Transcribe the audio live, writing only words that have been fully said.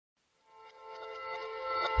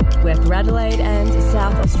We're for Adelaide and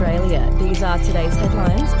South Australia. These are today's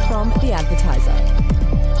headlines from The Advertiser.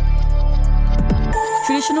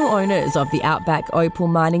 Traditional owners of the outback Opal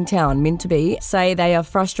mining town Mintabie say they are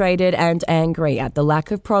frustrated and angry at the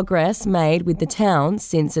lack of progress made with the town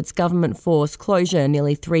since its government-forced closure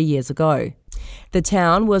nearly 3 years ago. The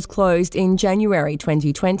town was closed in January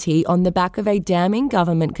 2020 on the back of a damning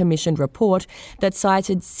government-commissioned report that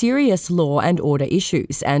cited serious law and order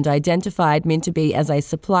issues and identified Mintabie as a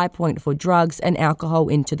supply point for drugs and alcohol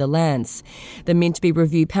into the lands. The Mintabie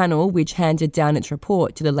Review Panel, which handed down its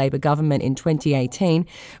report to the Labor government in 2018,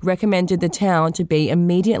 recommended the town to be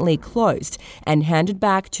immediately closed and handed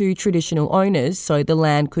back to traditional owners so the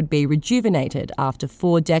land could be rejuvenated after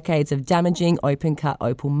 4 decades of damaging open-cut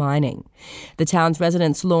opal mining. The town's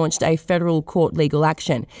residents launched a federal court legal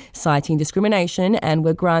action, citing discrimination, and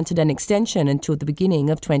were granted an extension until the beginning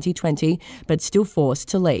of 2020, but still forced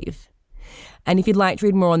to leave. And if you'd like to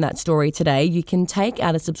read more on that story today, you can take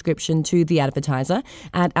out a subscription to The Advertiser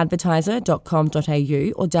at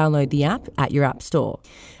advertiser.com.au or download the app at your app store.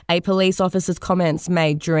 A police officer's comments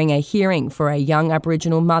made during a hearing for a young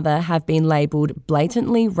Aboriginal mother have been labelled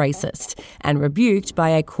blatantly racist and rebuked by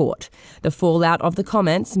a court. The fallout of the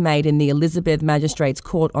comments made in the Elizabeth Magistrates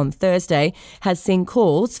Court on Thursday has seen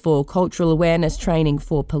calls for cultural awareness training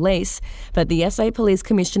for police, but the SA Police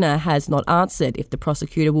Commissioner has not answered if the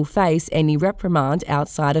prosecutor will face any reprimand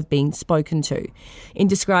outside of being spoken to. In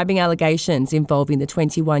describing allegations involving the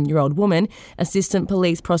 21-year-old woman, Assistant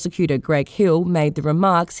Police Prosecutor Greg Hill made the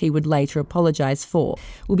remarks he would later apologise for.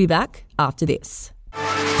 We'll be back after this.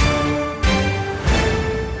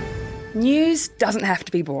 News doesn't have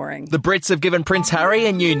to be boring. The Brits have given Prince Harry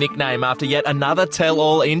a new nickname after yet another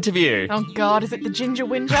tell-all interview. Oh God, is it the Ginger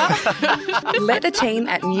Whinger? Let the team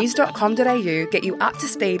at news.com.au get you up to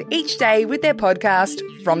speed each day with their podcast,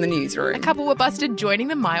 From the Newsroom. A couple were busted joining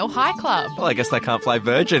the Mile High Club. Well, I guess they can't fly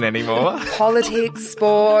Virgin anymore. Politics,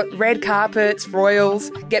 sport, red carpets, royals.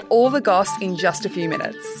 Get all the goss in just a few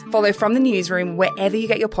minutes. Follow From the Newsroom wherever you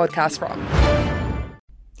get your podcast from.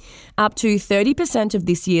 Up to 30% of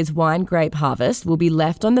this year's wine grape harvest will be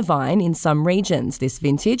left on the vine in some regions this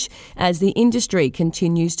vintage as the industry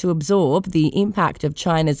continues to absorb the impact of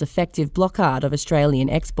China's effective blockade of Australian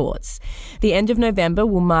exports. The end of November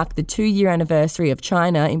will mark the 2-year anniversary of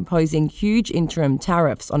China imposing huge interim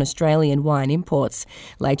tariffs on Australian wine imports,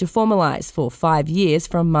 later formalised for 5 years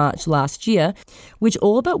from March last year, which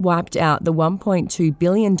all but wiped out the $1.2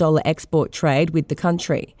 billion export trade with the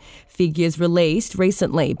country. Figures released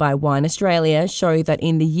recently by Wine Australia show that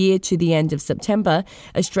in the year to the end of September,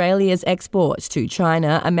 Australia's exports to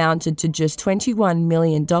China amounted to just $21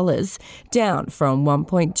 million, down from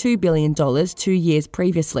 $1.2 billion 2 years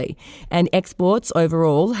previously. And exports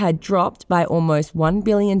overall had dropped by almost $1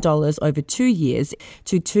 billion over 2 years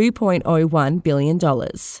to $2.01 billion.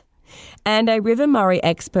 And a River Murray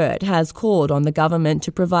expert has called on the government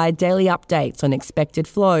to provide daily updates on expected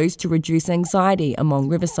flows to reduce anxiety among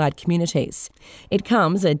riverside communities. It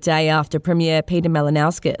comes a day after Premier Peter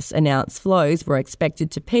Malinauskas announced flows were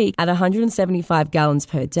expected to peak at 175 gallons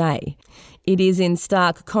per day. It is in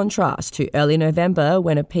stark contrast to early November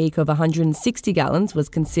when a peak of 160 gallons was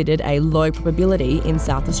considered a low probability in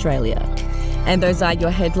South Australia. And those are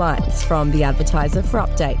your headlines from The Advertiser. For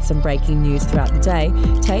updates and breaking news throughout the day,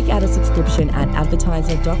 take out a subscription at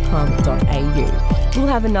advertiser.com.au. We'll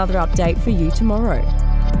have another update for you tomorrow.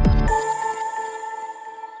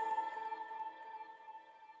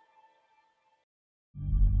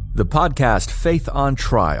 The podcast Faith on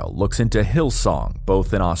Trial looks into Hillsong,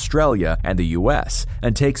 both in Australia and the US,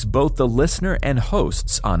 and takes both the listener and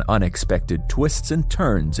hosts on unexpected twists and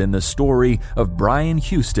turns in the story of Brian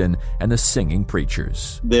Houston and the Singing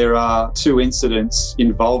Preachers. There are 2 incidents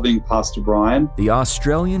involving Pastor Brian. The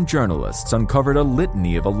Australian journalists uncovered a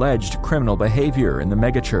litany of alleged criminal behavior in the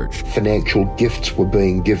megachurch. Financial gifts were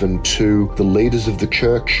being given to the leaders of the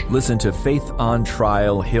church. Listen to Faith on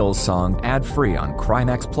Trial Hillsong ad-free on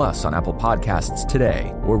Crimex Plus on Apple Podcasts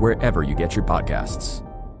today or wherever you get your podcasts.